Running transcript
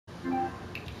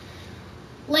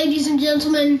ladies and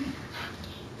gentlemen,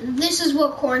 this is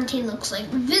what quarantine looks like.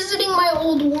 Visiting my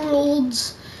old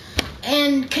worlds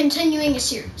and continuing a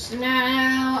series.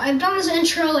 Now, I've done this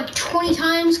intro like 20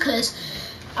 times because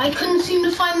I couldn't seem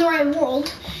to find the right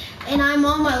world. And I'm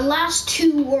on my last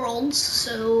 2 worlds,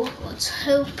 so let's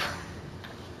hope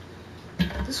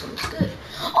this one's good.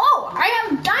 Oh, I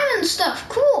have diamond stuff.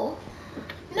 Cool.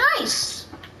 Nice.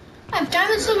 I have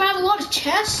diamond stuff. I have a lot of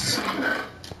chests.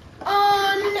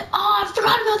 I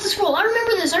forgot about this world. I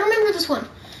remember this one.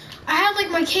 I have like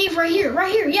my cave right here.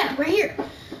 Yeah, right here.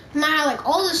 And I have like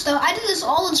all this stuff. I did this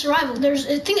all in survival.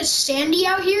 I think it's sandy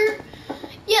out here.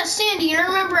 Yeah, sandy. And I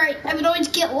remember I would always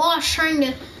get lost trying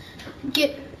to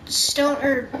get stone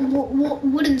or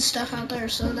wooden stuff out there.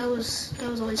 So that was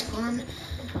always fun.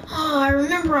 Oh, I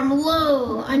remember I'm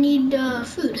low. I need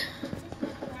food.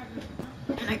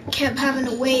 And I kept having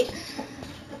to wait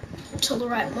until the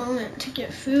right moment to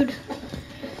get food.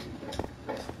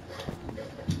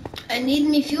 I need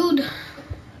me food.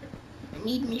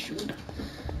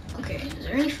 Okay, is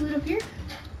there any food up here?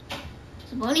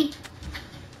 There's a bunny.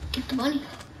 Get the bunny.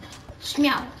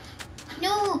 Meow.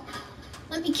 No!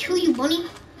 Let me kill you, bunny.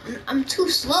 I'm too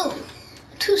slow.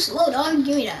 Dog.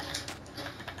 Give me that.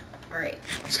 Alright,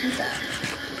 let's get that.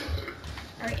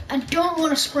 Alright, I don't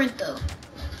want to sprint though.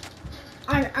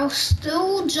 I'll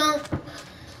still jump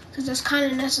because that's kind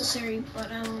of necessary,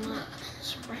 but I will not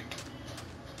sprint.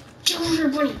 Get over here,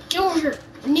 bunny. Get over here.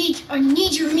 I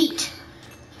need your meat.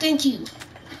 Thank you.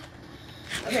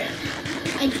 Okay.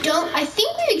 I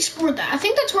think we explored that. I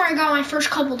think that's where I got my first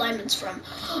couple diamonds from.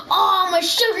 Oh, my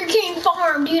sugarcane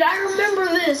farm, dude. I remember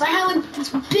this. I had like this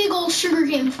big old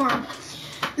sugarcane farm.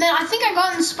 Man, I think I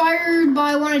got inspired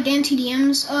by one of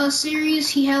DanTDM's series.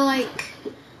 He had like,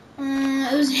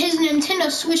 it was his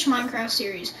Nintendo Switch Minecraft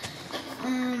series.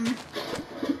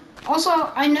 Also,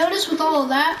 I noticed with all of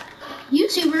that,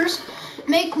 YouTubers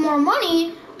make more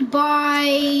money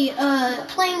by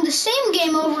playing the same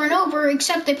game over and over,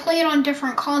 except they play it on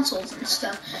different consoles and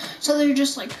stuff. So they're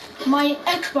just like, my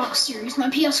Xbox series, my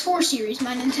PS4 series,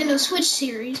 my Nintendo Switch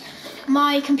series,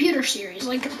 my computer series,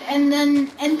 like, and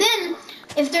then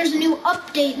if there's a new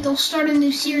update, they'll start a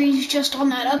new series just on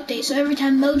that update. So every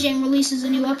time Mojang releases a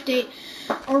new update,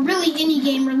 or really any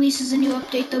game releases a new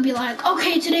update, they'll be like,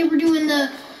 okay, today we're doing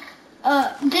the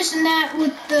this and that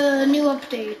with the new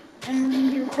update, and we're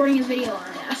gonna be recording a video on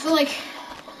it. I feel like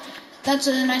that's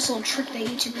a nice little trick that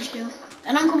YouTubers do,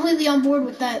 and I'm completely on board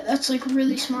with that. That's like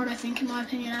really smart, I think, in my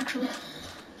opinion, actually.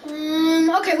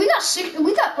 Okay, we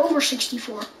got over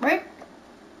 64, right?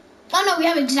 Oh no, we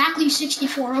have exactly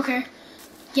 64. Okay,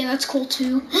 yeah, that's cool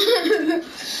too.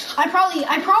 I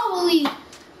probably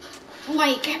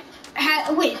like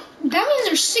wait. That means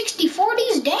there's 64 of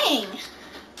these. Dang.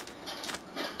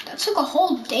 That took a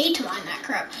whole day to mine that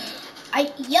crap.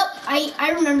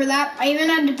 I remember that. I even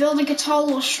had to build like a tall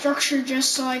little structure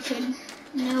just so I could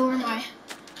know where my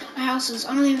house is.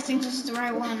 I don't even think this is the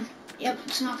right one. Yep,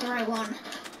 it's not the right one.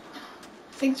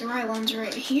 I think the right one's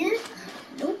right here.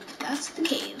 Nope, that's the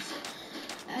cave.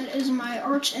 That is my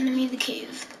arch enemy, the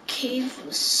cave. The cave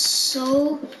was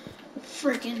so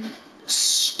freaking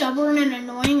stubborn and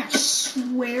annoying, I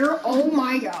swear. Oh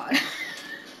my god.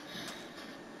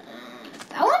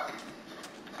 That one?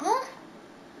 Oh,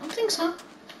 I don't think so.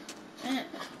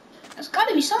 It's got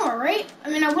to be somewhere, right? I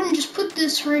mean, I wouldn't just put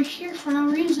this right here for no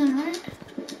reason, right?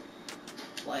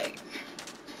 Like,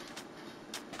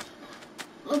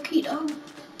 low-key dog.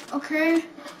 Okay,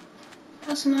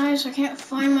 that's nice. I can't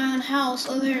find my own house.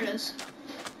 Oh, there it is.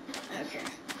 Okay.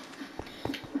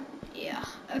 Yeah.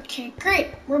 Okay,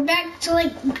 great. We're back to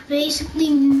like basically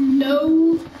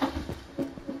no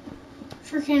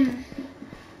freaking.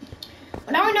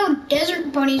 But now I know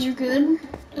desert bunnies are good.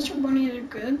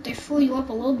 They fool you up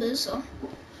a little bit, so.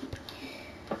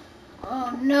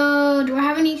 Oh no, do I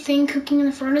have anything cooking in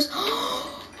the furnace?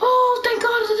 Oh, thank God.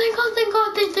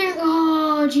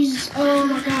 Oh, Jesus. Oh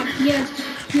my God, yes.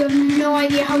 You have no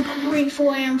idea how grateful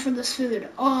I am for this food.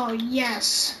 Oh,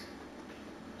 yes.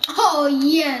 Oh,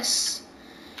 yes.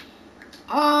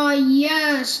 Oh,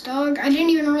 yes, dog. I didn't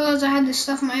even realize I had this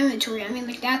stuff in my inventory. I mean,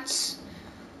 like, that's...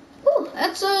 Ooh,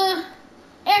 that's, yeah,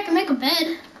 I can make a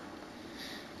bed.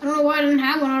 I don't know why I didn't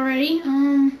have one already.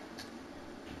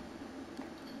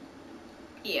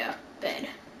 Yeah, bed.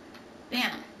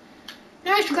 Bam.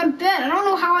 Nice, we got a bed. I don't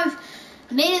know how I've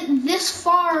made it this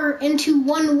far into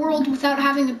one world without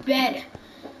having a bed.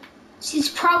 See, it's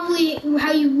probably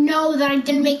how you know that I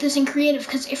didn't make this in creative,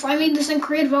 because if I made this in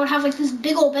creative, I would have like this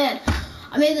big old bed.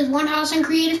 I made this one house in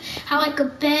creative, had like a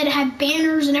bed, had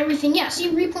banners and everything. Yeah,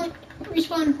 see,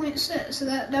 respawn point set. So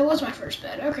that was my first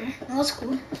bed. Okay, well, that's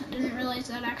cool. I didn't realize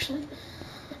that actually.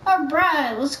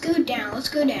 Alright, let's go down. Let's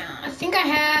go down. I think I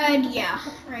had, yeah,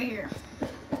 right here.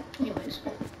 Anyways.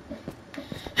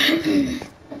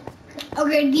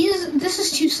 Okay, this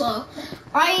is too slow.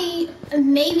 It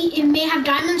may have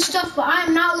diamond stuff, but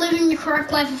I'm not living the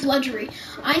correct life of luxury.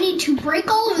 I need to break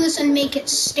all of this and make it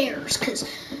stairs, because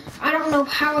I don't know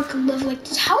how I could live like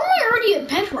this. How am I already at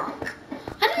bedrock?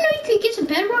 I didn't know you could get to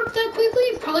bedrock that quickly.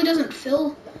 It probably doesn't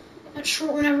fill that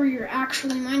short whenever you're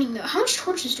actually mining, though. How much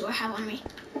torches do I have on me?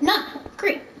 None.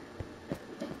 Great.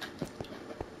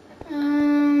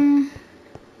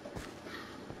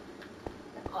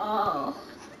 Oh,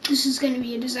 this is going to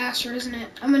be a disaster, isn't it?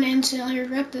 I'm going to instantly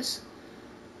regret this,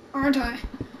 aren't I?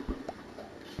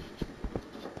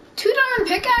 2 diamond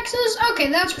pickaxes?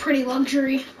 Okay, that's pretty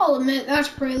luxury. I'll admit, that's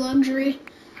pretty luxury.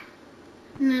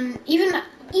 And then even an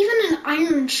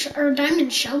iron or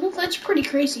diamond shovel? That's pretty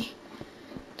crazy.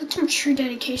 That's some true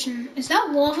dedication. Is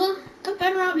that lava? That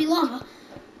better not be lava.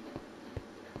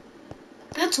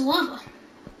 That's lava.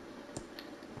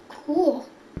 Cool.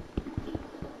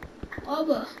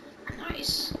 Lava.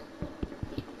 Nice.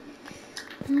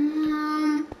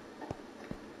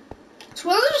 So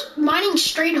was I just mining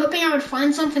straight hoping I would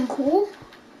find something cool?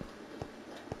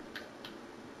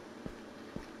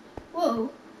 Whoa.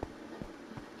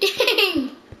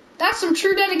 Dang! That's some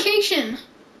true dedication.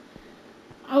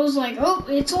 I was like, oh,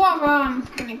 it's lava. I'm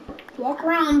gonna walk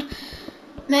around.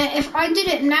 Man, if I did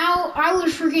it now, I would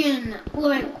freaking,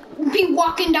 like, be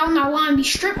walking down that line and be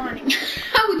strip mining.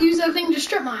 I would use that thing to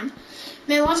strip mine.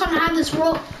 Man, one time I had this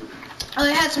world, I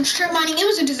had some strip mining. It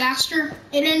was a disaster.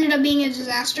 It ended up being a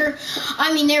disaster.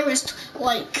 I mean, there was,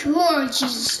 like, oh,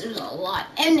 Jesus, it was a lot.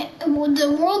 And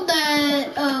the world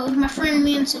that, with my friend,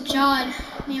 me and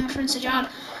my friend Sajad,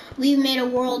 we made a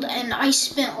world, and I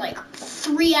spent like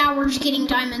 3 hours getting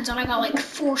diamonds, and I got like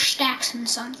 4 stacks and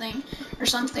something.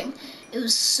 It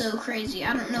was so crazy.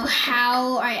 I don't know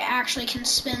how I actually can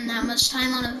spend that much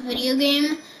time on a video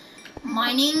game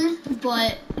mining,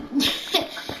 but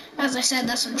as I said,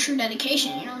 that's some true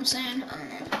dedication, you know what I'm saying?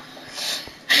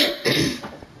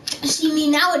 See, me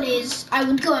nowadays, I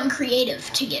would go on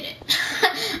creative to get it.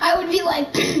 I would be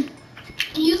like,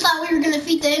 you thought we were going to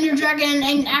defeat the Ender Dragon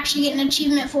and actually get an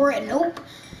achievement for it? Nope.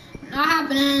 Not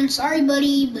happening. Sorry,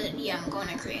 buddy, but yeah, I'm going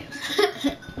on creative.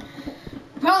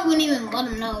 Probably wouldn't even let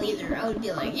him know either. I would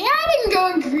be like, yeah, I didn't go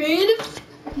on creative.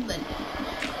 But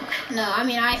no, I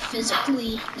mean, I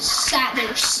physically sat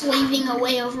there slaving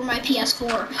away over my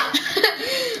PS4.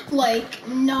 Like,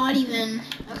 not even.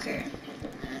 Okay.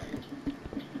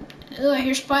 Oh, I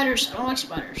hear spiders. I don't like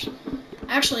spiders.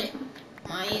 Actually,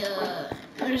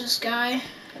 there's this guy.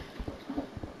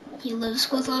 He lives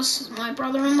with us, my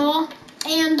brother-in-law.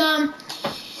 And,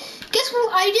 guess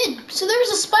what I did? So there's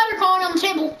a spider crawling on the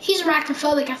table. He's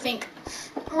arachnophobic, I think.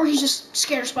 Or he's just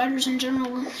scared of spiders in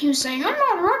general. He was saying, I'm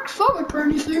not arachnophobic or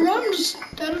anything. I just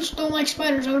don't like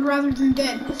spiders. I would rather them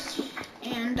dead.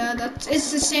 And,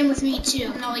 it's the same with me, too.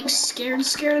 I'm not, like, scared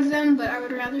of them, but I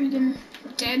would rather them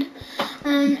dead.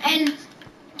 And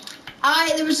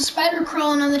there was a spider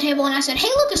crawling on the table, and I said, hey,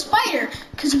 look, a spider,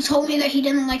 because he told me that he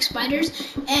didn't like spiders,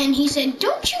 and he said,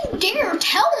 don't you dare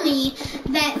tell me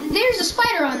that there's a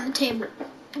spider on the table.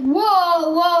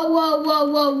 Whoa, whoa, whoa, whoa,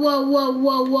 whoa, whoa, whoa,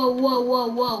 whoa, whoa, whoa, whoa,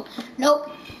 whoa. Nope.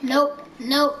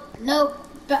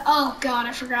 But, oh, God,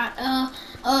 I forgot.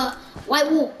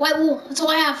 White wool. That's all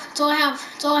I have.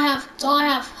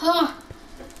 Huh.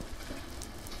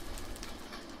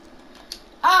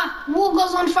 Ah, wool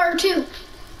goes on fire, too.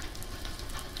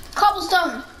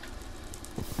 Cobblestone.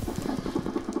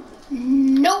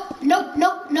 Nope.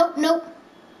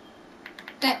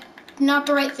 That's not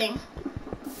the right thing.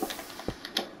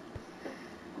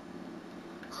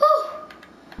 Whew.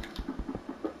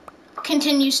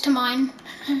 Continues to mine.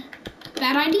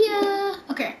 Bad idea.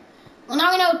 Okay. Well,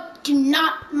 now we know, do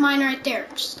not mine right there.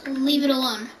 Just leave it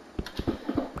alone.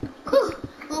 Whew.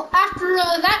 Well, after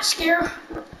that scare,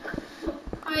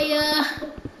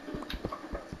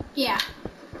 yeah.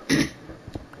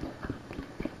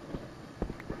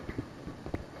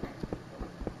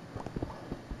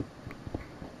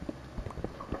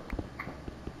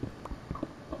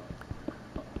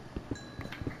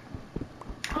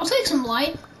 I'll take some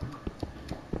light.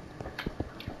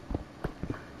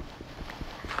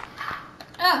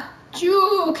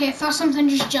 Okay, I thought something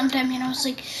just jumped at me and I was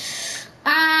like,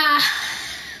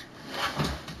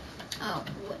 oh,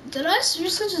 what, did I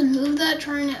seriously just move that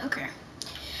trying to, okay.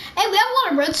 Hey, we have a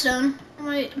lot of redstone. I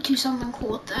might do something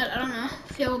cool with that. I don't know.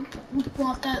 If y'all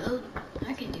want that,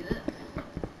 I can do it.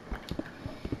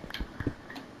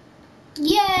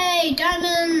 Yay,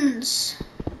 diamonds!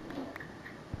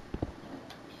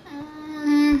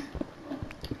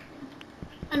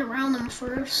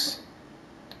 first.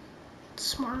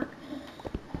 Smart.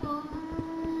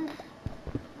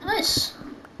 Nice.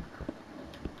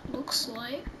 Looks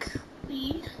like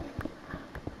we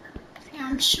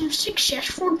found some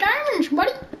successful diamonds,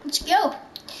 buddy. Let's go.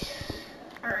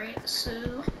 Alright,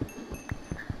 so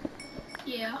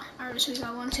yeah. Alright, so we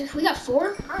got 1, 2, we got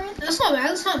 4. Alright, that's not bad,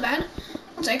 that's not bad.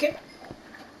 I'll take it.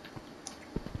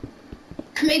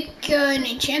 Can make an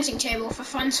enchanting table if I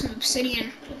find some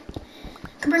obsidian.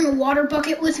 Can bring a water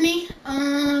bucket with me.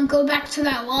 Go back to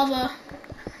that lava.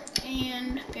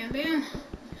 And bam bam.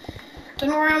 Don't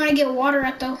know where I'm gonna get water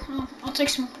at though. Oh, I'll take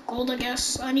some gold, I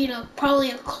guess. I need probably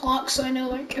a clock so I know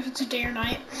like if it's a day or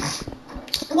night.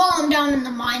 While I'm down in the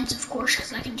mines, of course,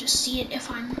 because I can just see it if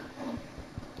I'm.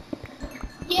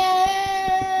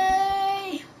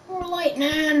 Yay! More light.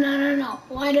 No.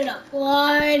 Light it up.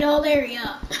 Light. Oh, there you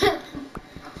go.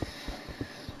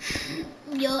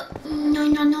 No.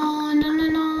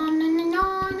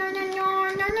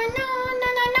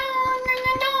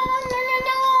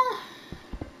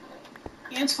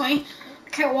 Yeah, it's funny. I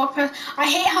can't walk past. I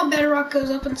hate how bedrock goes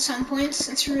up in some points.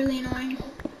 It's really annoying.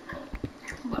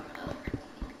 But,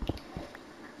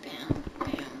 bam,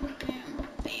 bam, bam,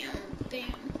 bam, bam,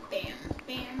 bam,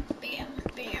 bam, bam,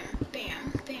 bam, bam,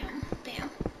 bam,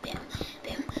 bam, bam,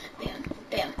 bam, bam,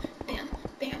 bam, bam,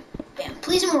 bam, bam.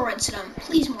 Please more redstone.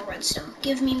 Please more redstone.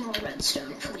 Give me more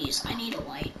redstone, please. I need a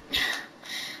light.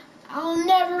 I'll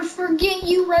never forget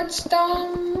you,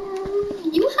 redstone.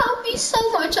 You helped me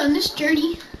so much on this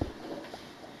journey.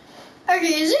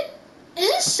 Okay, is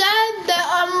it sad that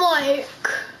I'm like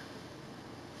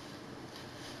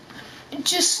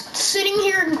just sitting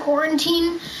here in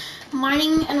quarantine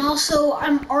mining, and also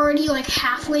I'm already like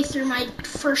halfway through my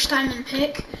first diamond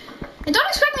pick? And don't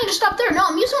expect me to stop there. No,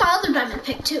 I'm using my other diamond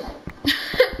pick too.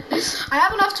 I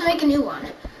have enough to make a new one.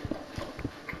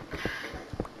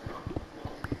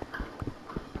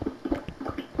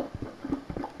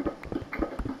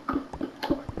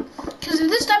 Because if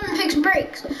this diamond pick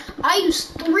breaks, I use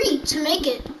 3 to make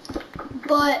it,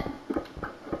 but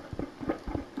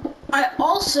I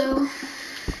also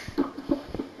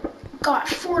got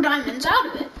 4 diamonds out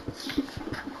of it.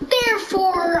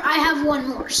 Therefore, I have 1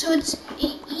 more. So it's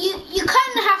you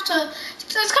kind of have to.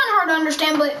 So it's kind of hard to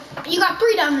understand, but you got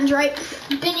 3 diamonds, right?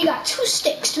 Then you got 2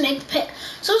 sticks to make the pick.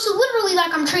 So it's literally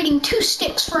like I'm trading 2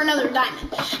 sticks for another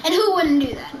diamond. And who wouldn't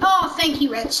do that? Oh, thank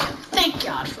you, redstone. Thank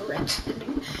God for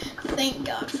redstone. Thank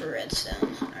God for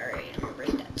redstone. Alright, I'm gonna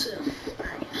bring that too.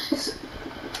 Alright, nice.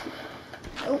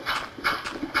 Nope.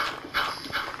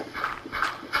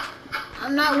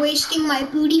 I'm not wasting my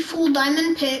bootyful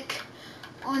diamond pick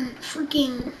on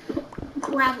freaking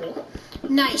gravel.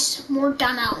 Nice, more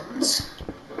diamonds.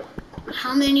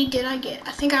 How many did I get?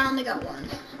 I think I only got 1.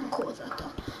 I'm cool with that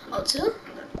though. Oh, 2?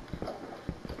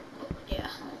 Yeah,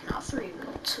 not 3,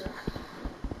 but 2.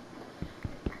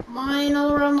 Mine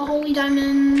all around the holy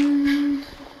diamond.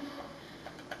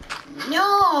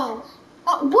 No!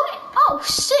 Oh, what? Oh,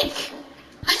 sick!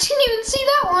 I didn't even see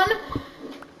that one.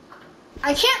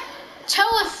 I can't tell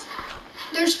if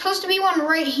there's supposed to be one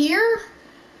right here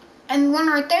and one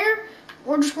right there,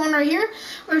 or just one right here,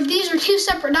 or if these are 2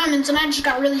 separate diamonds and I just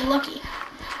got really lucky.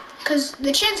 Because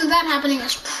the chance of that happening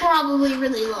is probably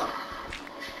really low.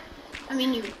 I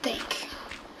mean, you would think.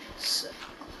 So.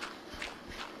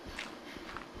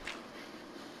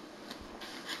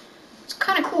 It's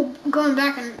kind of cool going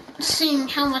back and seeing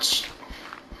how much.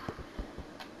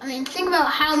 I mean, think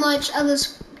about how much of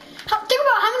this. Think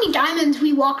about how many diamonds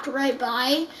we walked right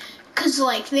by. Because,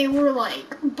 like, they were,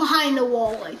 like, behind a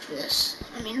wall like this.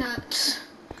 I mean, that's.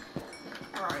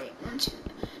 Alright, 1, 2.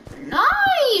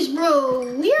 Nice, bro.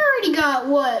 We already got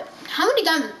what? How many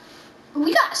diamonds?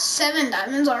 We got 7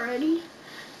 diamonds already.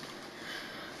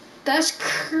 That's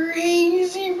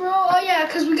crazy, bro. Oh, yeah,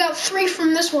 because we got 3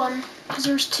 from this one. Because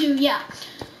there's 2, yeah.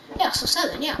 Yeah, so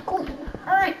 7, yeah, cool.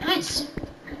 Alright, nice.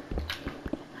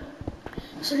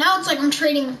 So now it's like I'm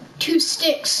trading 2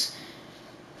 sticks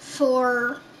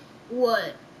for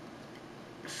what?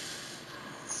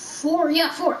 4, yeah,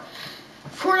 4.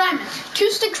 4 diamonds. 2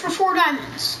 sticks for 4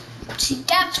 diamonds. See,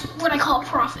 that's what I call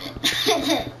profit.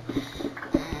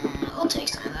 I'll take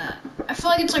some of that. I feel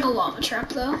like it's like a lava trap,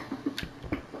 though.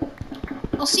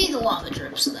 I'll see the lava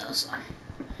drips, though, so.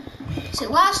 See,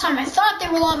 last time I thought they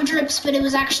were lava drips, but it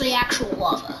was actually actual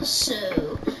lava,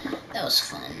 so that was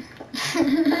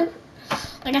fun.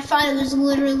 Like, I thought it was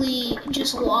literally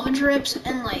just lava drips,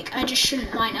 and, like, I just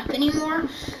shouldn't mine up anymore.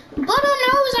 But, no,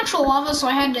 it was actual lava, so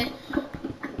I had to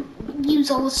use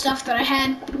all the stuff that I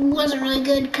had. It wasn't really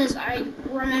good, because I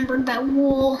remembered that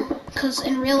wool, because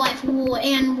in real life, wool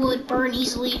and wood burn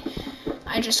easily.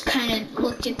 I just kind of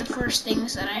looked at the first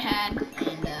things that I had,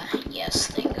 and yes,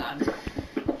 thank God.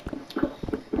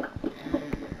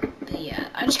 But yeah,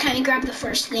 I just kind of grabbed the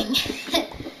first thing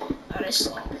that I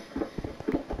saw.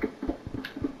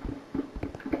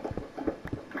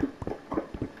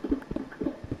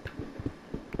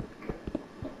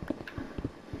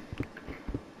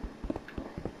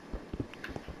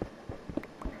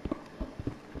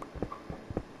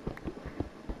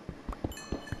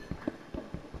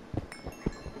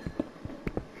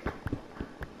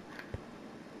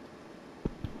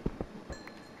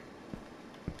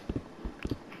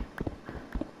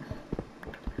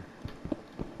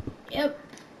 Yep.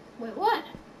 Wait, what?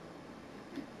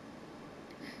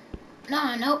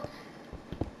 No, nope.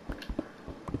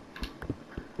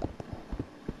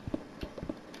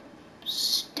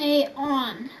 Stay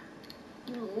on.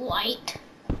 Light.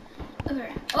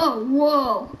 Okay. Oh,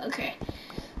 whoa. Okay.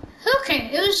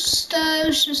 Okay, it was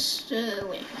just,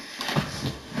 wait.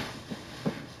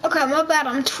 Okay, my bad,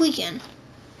 I'm tweaking.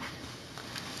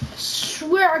 I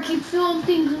swear I keep feeling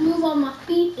things move on my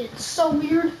feet. It's so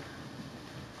weird.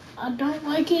 I don't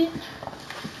like it.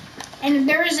 And if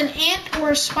there is an ant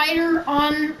or a spider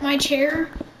on my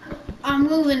chair, I'm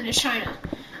moving to China.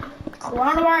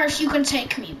 Coronavirus, you can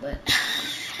take me, but...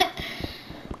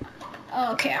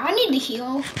 Okay, I need to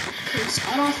heal, because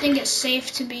I don't think it's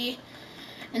safe to be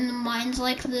in the mines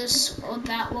like this or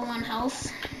that low on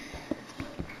health.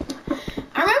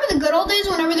 I remember the good old days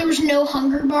whenever there was no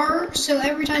hunger bar, so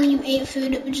every time you ate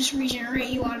food, it would just regenerate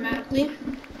you automatically.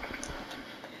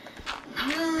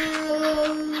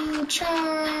 No,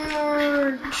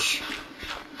 charge!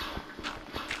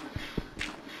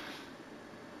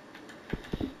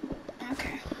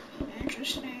 Okay,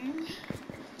 interesting.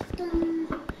 Bam,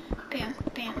 bam,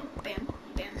 bam, bam.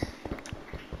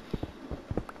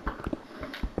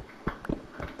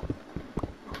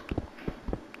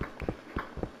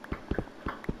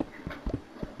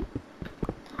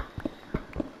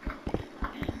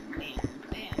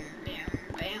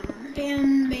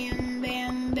 Bam, bam,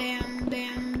 bam, bam,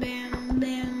 bam, bam,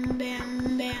 bam,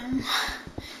 bam, bam.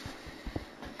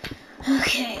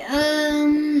 Okay,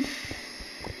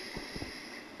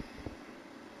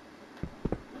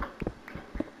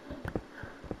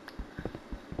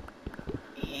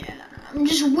 yeah, I'm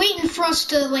just waiting for us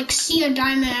to, like, see a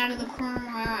diamond out of the corner of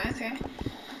my eye. Okay.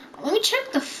 Let me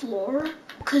check the floor,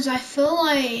 because I feel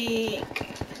like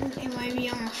it might be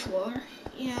on the floor.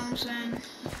 You know what I'm saying?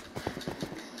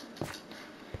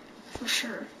 For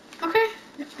sure. Okay.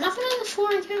 Nothing on the floor,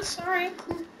 I guess. Alright,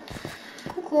 cool.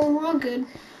 Cool, we're all good.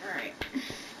 Alright.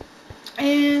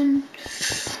 And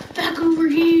back over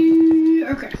here.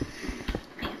 Okay.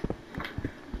 Bam,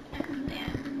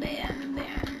 bam, bam, bam,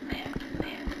 bam,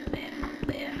 bam,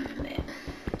 bam, bam.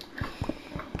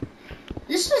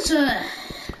 This is a...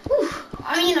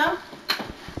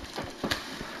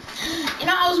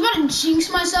 I was about to jinx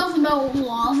myself about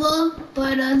lava,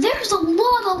 but there's a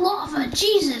lot of lava.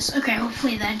 Jesus. Okay,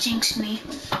 hopefully that jinxed me.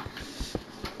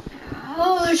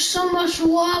 Oh, there's so much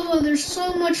lava. There's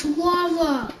so much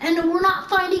lava. And we're not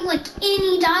finding, like,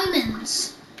 any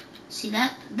diamonds. See,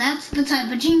 that's the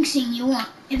type of jinxing you want.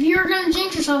 If you're going to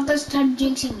jinx yourself, that's the type of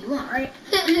jinxing you want, right?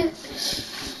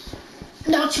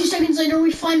 Now, 2 seconds later,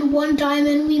 we find 1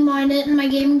 diamond, we mine it, and my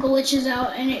game glitches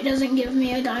out, and it doesn't give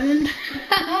me a diamond.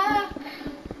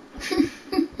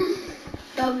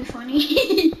 That would be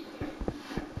funny.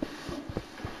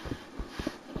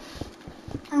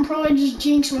 I'm probably just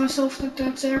jinxing myself that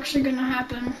that's actually gonna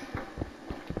happen.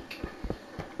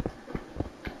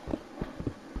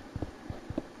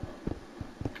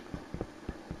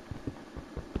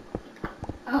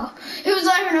 Oh, it was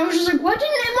iron. I was just like, why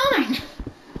didn't it mine?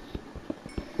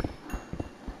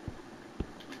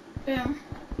 Bam.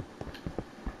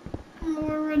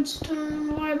 More redstone,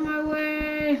 light my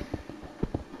way.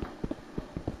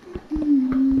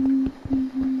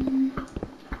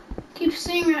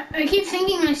 I keep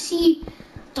thinking I see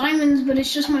diamonds, but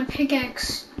it's just my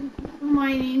pickaxe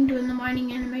mining, doing the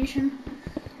mining animation.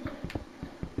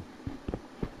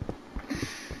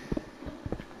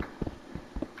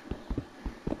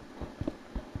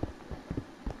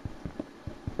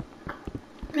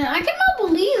 Man, I cannot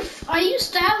believe I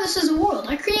used to have this as a world.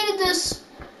 I created this.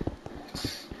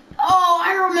 Oh,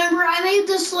 I remember. I made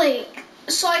this like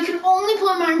so I could only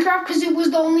play Minecraft because it was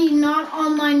the only not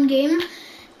online game.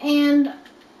 And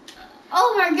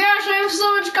oh my gosh, I have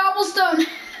so much cobblestone.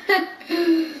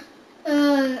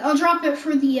 I'll drop it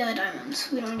for the diamonds.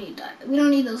 We don't need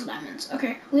those diamonds.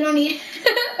 Okay, we don't need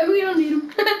we don't need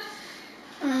them.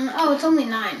 Oh, it's only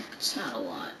 9. It's not a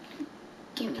lot.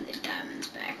 Give me the diamonds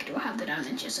back. Do I have the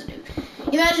diamonds? Yes, I do.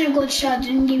 Imagine if Glitch Shot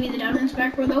didn't give me the diamonds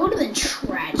back, bro. That would have been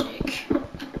tragic.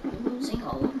 Losing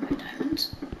all of my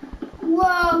diamonds.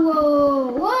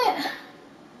 Whoa, what?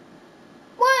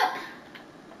 What?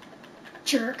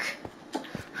 Jerk.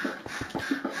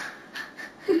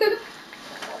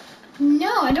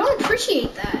 No, I don't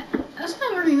appreciate that. That's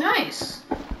not very nice.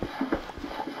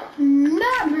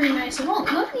 Not very nice at all.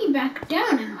 Put me back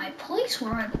down in my place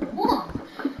where I belong.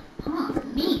 Oh,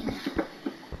 mean.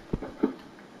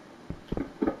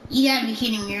 You gotta be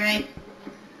kidding me, right?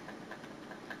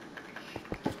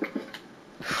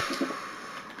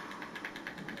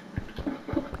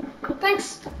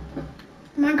 Thanks.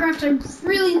 Minecraft, I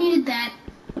really needed that.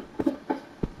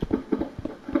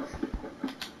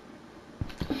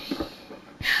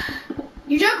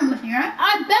 You're joking with me, right?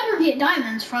 I better get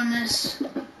diamonds from this.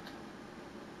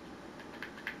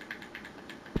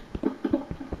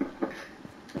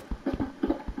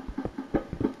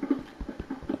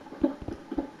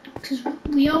 Because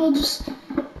we all just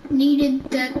needed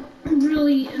that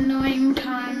really annoying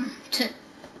time to...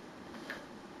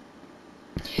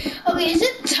 Okay, is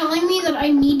it telling me that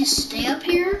I need to stay up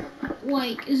here?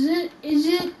 Like, is it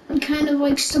kind of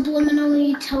like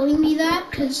subliminally telling me that?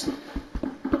 Because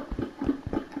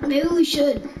maybe we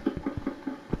should.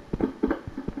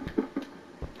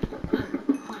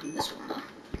 Mine this one though.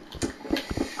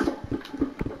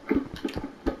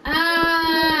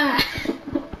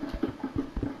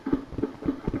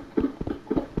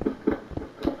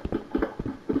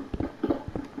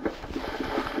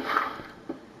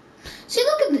 See,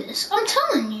 look at this. I'm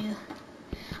telling you.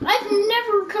 I've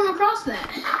never come across that.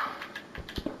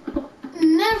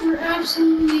 Never,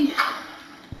 absolutely.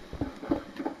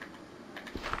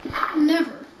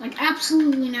 Never. Like,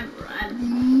 absolutely never. I've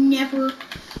never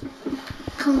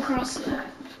come across that.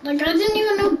 Like, I didn't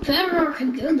even know Bedrock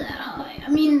could go that high. I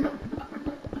mean, but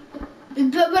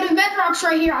if Bedrock's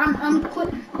right here, I'm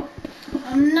quitting.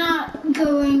 I'm not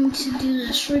going to do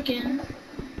this freaking...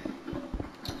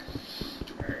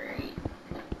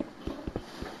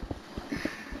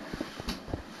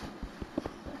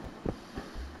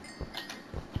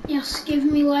 Yes, give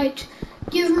me light.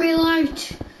 Give me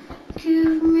light.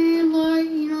 Give me light.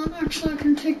 You know what? Actually, I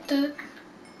can take that.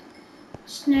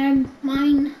 Snag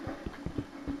mine.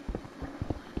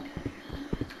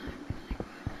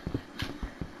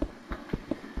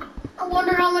 I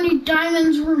wonder how many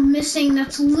diamonds we're missing.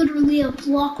 That's literally a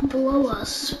block below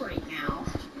us right now.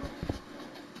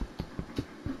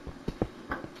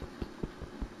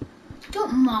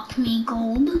 Don't mock me,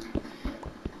 gold.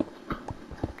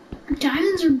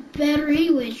 Diamonds are better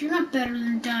anyways. You're not better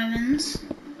than diamonds.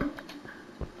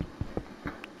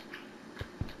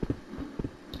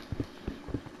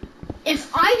 If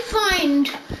I find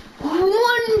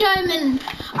one diamond,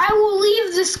 I will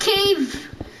leave this cave.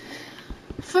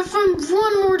 If I find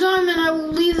one more diamond, I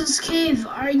will leave this cave.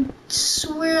 I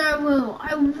swear I will.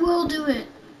 I will do it.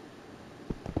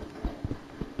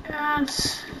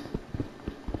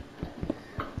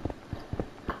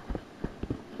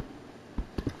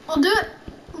 I'll do it.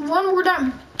 One more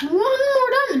diamond. One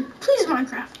more diamond. Please,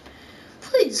 Minecraft.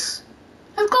 Please.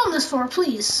 I've gone this far,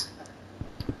 please.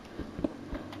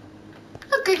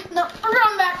 Okay, no, we're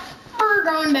going back. We're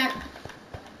going back.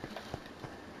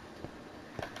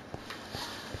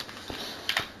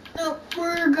 No,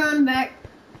 we're going back.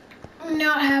 I'm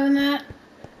not having that.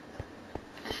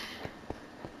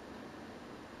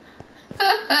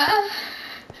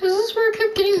 Is this where I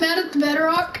kept getting mad at the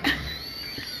Bedrock?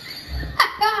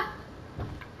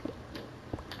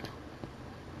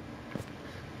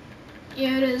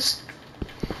 Yeah, it is.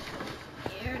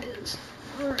 Yeah, it is.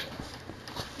 Alright.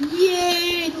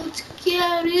 Yay! Let's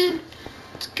go, dude.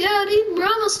 Let's go, dude. We're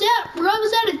almost out. We're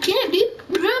almost out of camp, dude.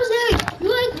 We're almost out of camp.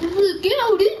 Let's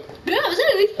go, dude. We're almost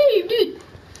out of camp, dude.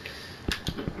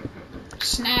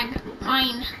 Snag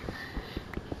mine.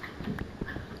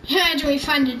 Imagine we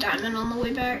find a diamond on the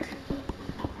way back.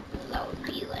 That would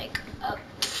be like a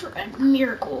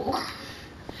miracle.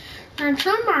 And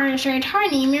sometimes a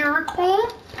tiny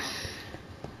miracle.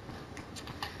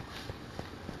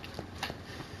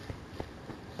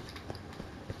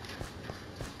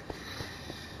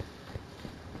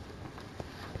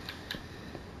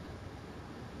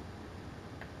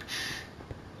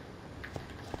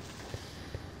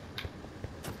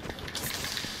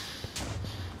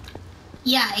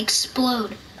 Yeah,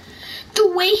 explode.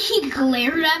 The way he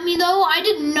glared at me, though, I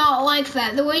did not like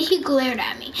that. The way he glared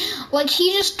at me. Like,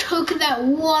 he just took that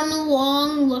one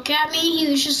long look at me.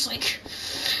 He was just like,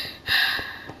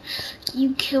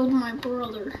 you killed my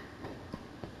brother.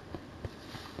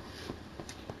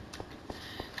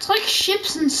 It's like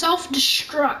ships in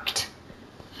self-destruct.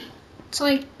 It's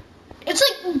like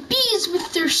bees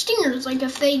with their stingers. Like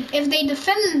if they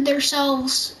defend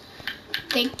themselves,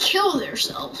 they kill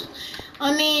themselves.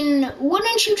 I mean,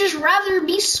 wouldn't you just rather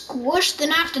be squished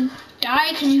than have to die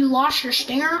because you lost your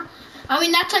stinger? I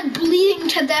mean, that's like bleeding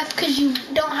to death because you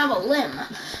don't have a limb.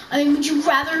 I mean, would you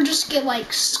rather just get like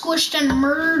squished and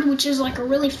murdered, which is like a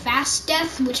really fast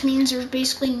death, which means there's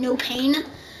basically no pain?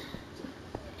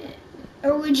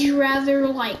 Or would you rather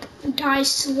like die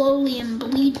slowly and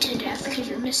bleed to death because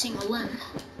you're missing a limb?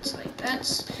 It's like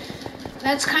that's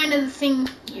kind of the thing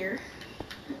here.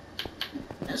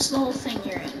 That's the whole thing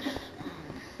you're in.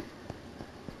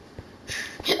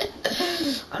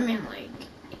 I mean, like,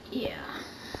 yeah.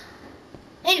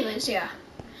 Anyways, yeah.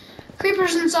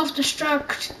 Creepers and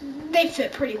self-destruct, they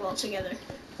fit pretty well together.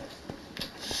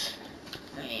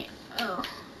 Wait, oh.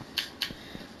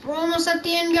 We're almost at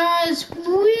the end, guys.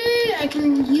 Whee! I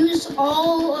can use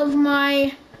all of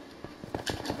my...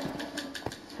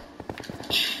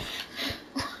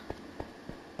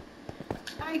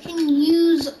 I can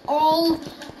use all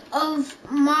of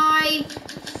my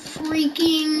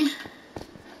freaking...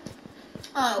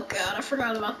 Oh god, I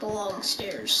forgot about the long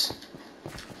stairs.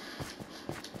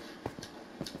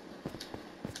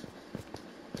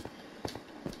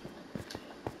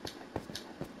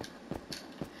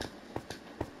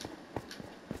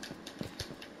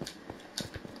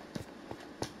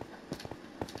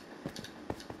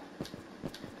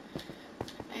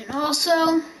 And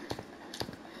also,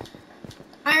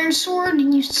 Iron Sword,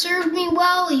 you served me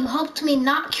well. You helped me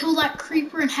not kill that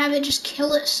creeper and have it just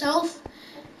kill itself.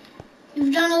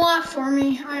 You've done a lot for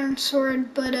me, Iron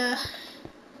Sword, but I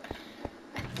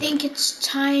think it's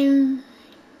time.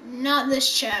 Not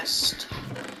this chest.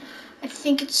 I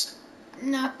think it's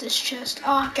not this chest.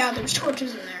 Oh god, there's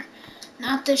torches in there.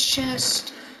 Not this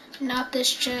chest. Not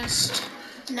this chest.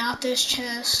 Not this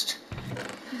chest.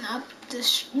 Not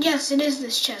this. Yes, it is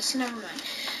this chest. Never mind.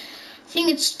 I think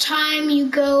it's time you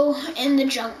go in the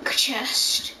junk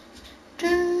chest. I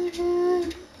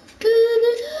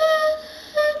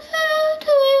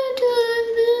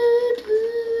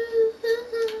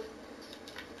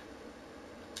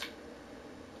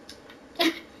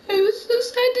was so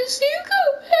sad to see you go.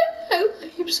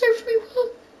 You served me well.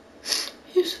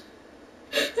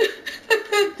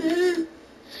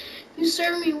 You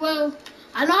served me well.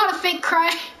 I know how to fake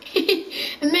cry,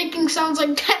 and making sounds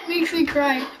like that makes me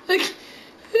cry. Like,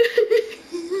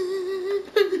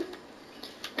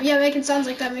 yeah, making sounds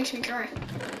like that makes me cry,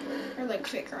 or like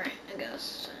fake cry, I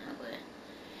guess.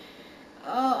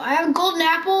 I have a golden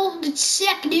apple. That's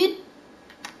sick, dude.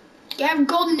 I have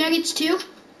golden nuggets too.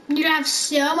 Dude, I have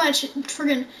so much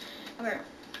friggin'. Okay.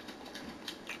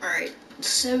 Alright,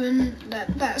 7.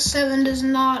 That 7 does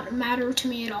not matter to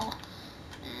me at all.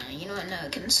 You know what? No,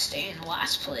 it can stay in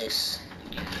last place.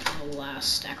 Yeah, the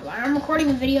last stack of iron. I'm recording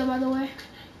a video, by the way.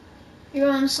 You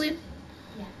going to sleep?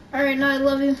 Yeah. Alright, no, I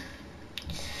love you.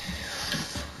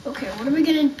 Okay, what are we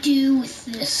gonna do with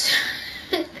this?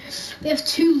 We have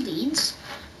 2 leads.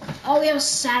 Oh, we have a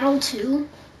saddle too.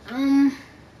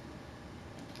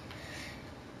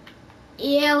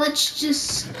 Yeah, let's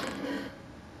just...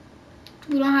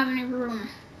 We don't have any room.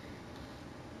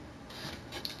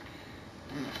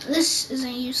 This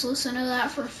isn't useless, I know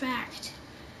that for a fact.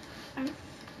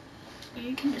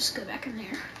 You can just go back in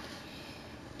there.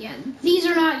 Yeah, these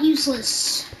are not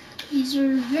useless. These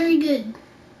are very good.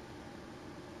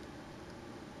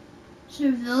 Is there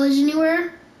a village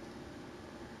anywhere?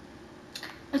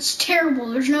 That's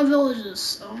terrible, there's no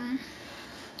villages.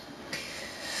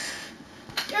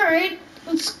 Alright,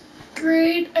 that's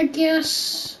great, I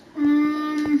guess.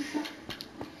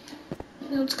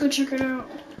 Let's go check it out.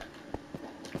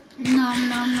 Nom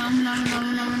nom nom nom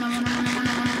nom nom nom nom nom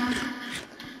nom.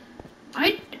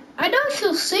 I don't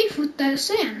feel safe with that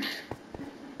sand.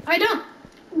 I don't.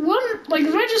 Like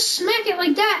if I just smack it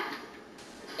like that,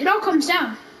 it all comes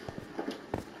down.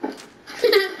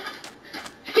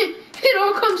 It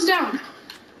all comes down.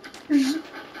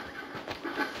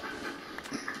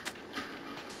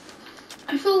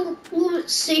 I feel a little bit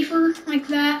safer like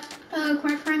that,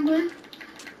 quite frankly.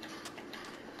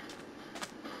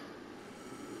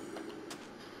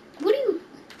 What do you...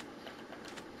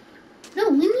 No,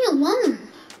 leave me alone.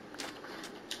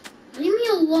 Leave me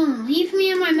alone. Leave me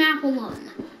and my map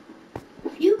alone.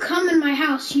 If you come in my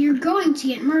house, you're going to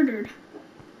get murdered.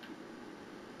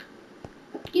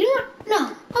 You know what?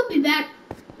 No, I'll be back.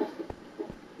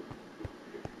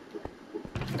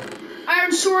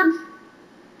 Iron Sword.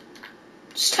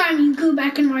 It's time you go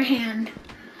back in my hand.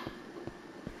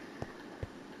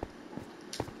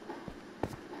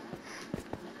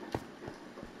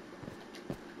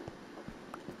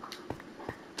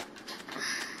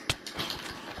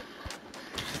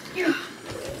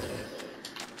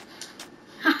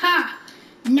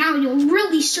 Now you'll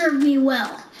really serve me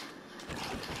well.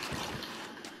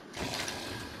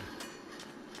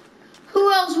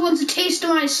 Who else wants a taste of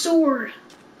my sword?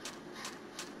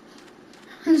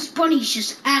 This bunny's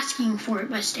just asking for it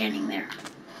by standing there.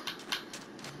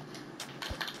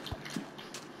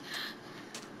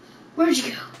 Where'd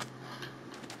you go?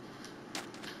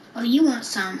 Oh, you want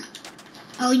some.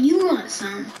 Oh, you want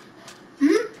some.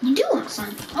 You do want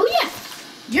some. Oh, yeah.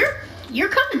 You're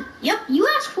coming. Yep, you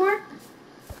asked for it.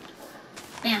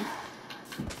 Bam.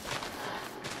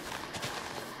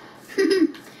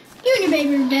 You and your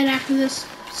baby are dead after this.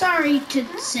 Sorry to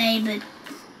say, but...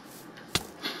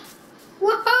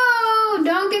 Whoa!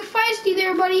 Don't get feisty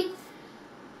there, buddy.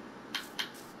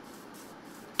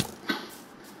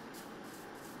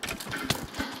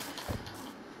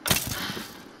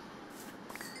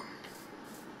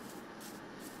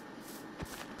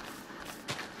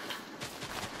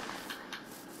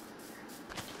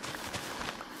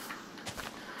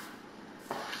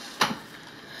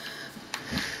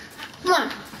 Come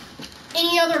on.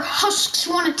 Any other husks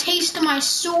want a taste of my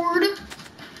sword?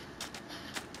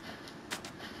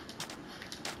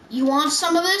 You want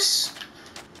some of this?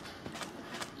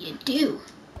 You do.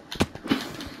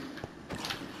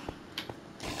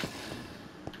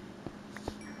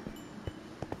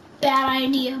 Bad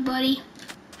idea, buddy.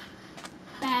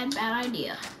 Bad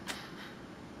idea.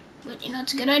 But you know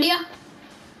what's a good idea?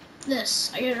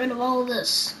 This. I get rid of all of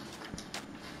this.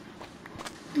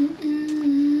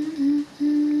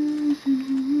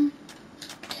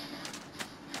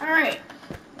 Alright.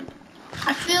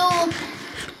 I feel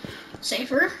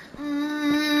safer.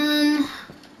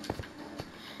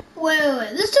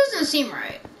 Wait. This doesn't seem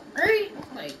right. Right?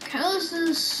 Like, how is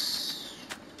this?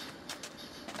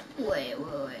 Wait.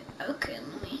 Okay,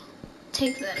 let me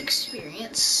take that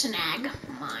experience. Snag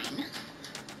mine.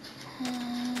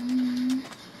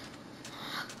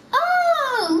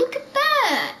 Oh, look at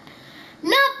that.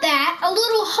 Not that. A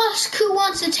little husk who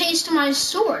wants a taste of my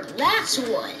sword. That's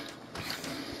what.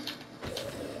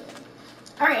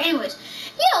 Alright, anyways.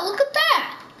 Yeah, look at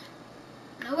that.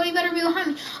 Nobody better be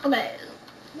behind me. Okay.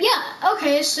 Yeah,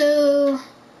 okay, so...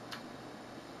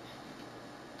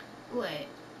 Wait.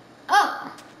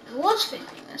 Oh, it was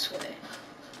facing this way.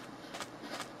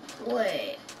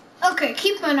 Wait. Okay,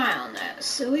 keep an eye on that.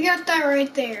 So we got that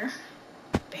right there.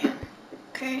 Bam.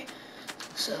 Okay.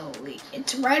 So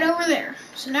it's right over there.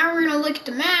 So now we're gonna look at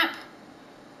the map.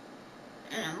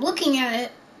 And I'm looking at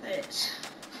it, but it's...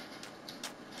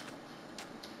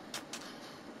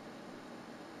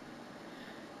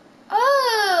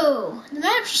 Oh! The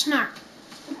map's just not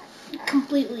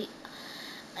completely...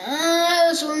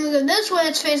 so when we go this way,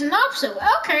 it's facing the opposite way.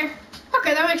 Okay.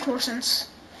 Okay, that makes more sense.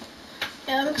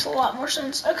 Yeah, that makes a lot more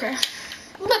sense. Okay.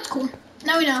 Well, that's cool.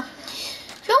 Now we know.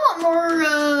 If you want more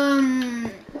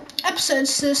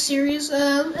episodes to this series,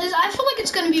 I feel like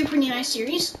it's going to be a pretty nice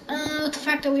series. With the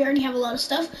fact that we already have a lot of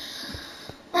stuff.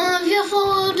 If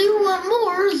you do want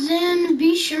more, then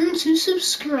be sure to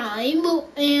subscribe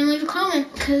and leave a comment,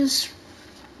 because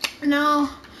now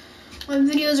my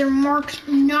videos are marked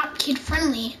not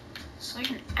kid-friendly, so I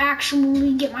can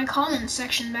actually get my comments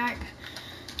section back.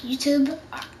 YouTube,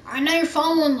 I know you're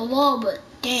following the law, but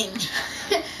dang,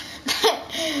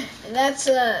 that's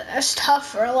tough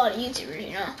for a lot of YouTubers,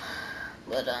 you know.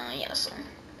 But yeah, so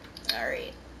all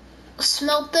right,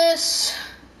 smelt this.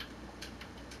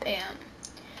 Bam.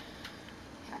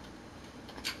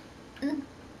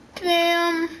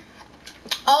 Bam.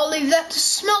 I'll leave that to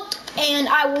smelt, and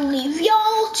I will leave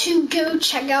y'all to go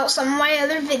check out some of my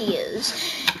other videos.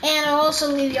 And I'll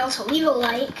also leave y'all to leave a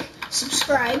like,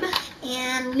 subscribe,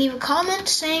 and leave a comment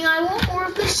saying I want more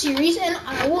of this series, and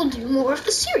I will do more of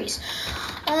the series.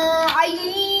 All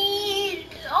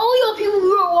y'all people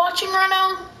who are watching right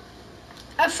now,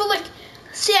 I feel like,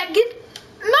 see, I get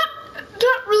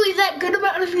not really that good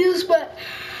amount of views, but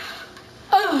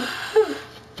I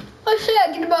say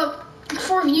I get about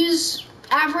 4 views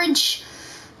average,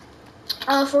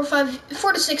 4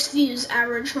 to 6 views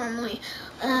average normally.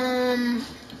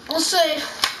 I'll say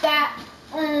that,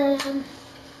 and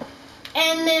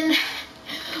then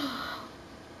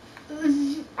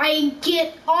I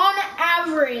get on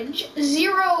average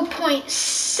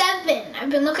 0.7. I've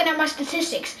been looking at my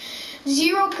statistics.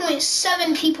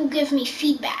 0.7 people give me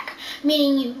feedback,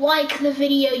 meaning you like the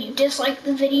video, you dislike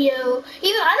the video.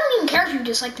 I don't even care if you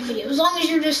dislike the video, as long as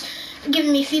you're just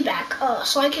giving me feedback,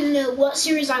 so I can know what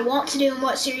series I want to do and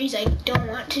what series I don't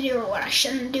want to do, or what I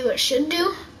shouldn't do or should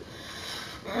do.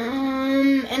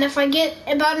 And if I get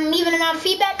about an even amount of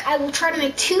feedback, I will try to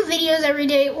make 2 videos every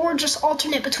day, or just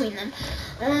alternate between them.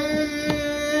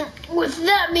 With with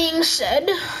that being said,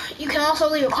 you can also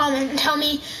leave a comment and tell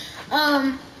me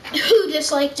who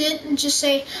disliked it, and just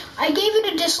say, I gave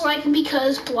it a dislike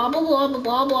because blah blah blah blah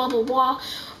blah blah blah blah.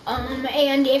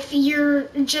 And if you're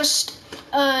just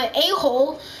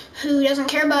a-hole who doesn't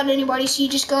care about anybody, so you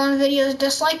just go on videos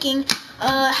disliking,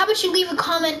 how about you leave a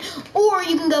comment, or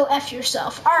you can go F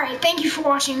yourself. Alright, thank you for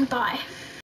watching, bye.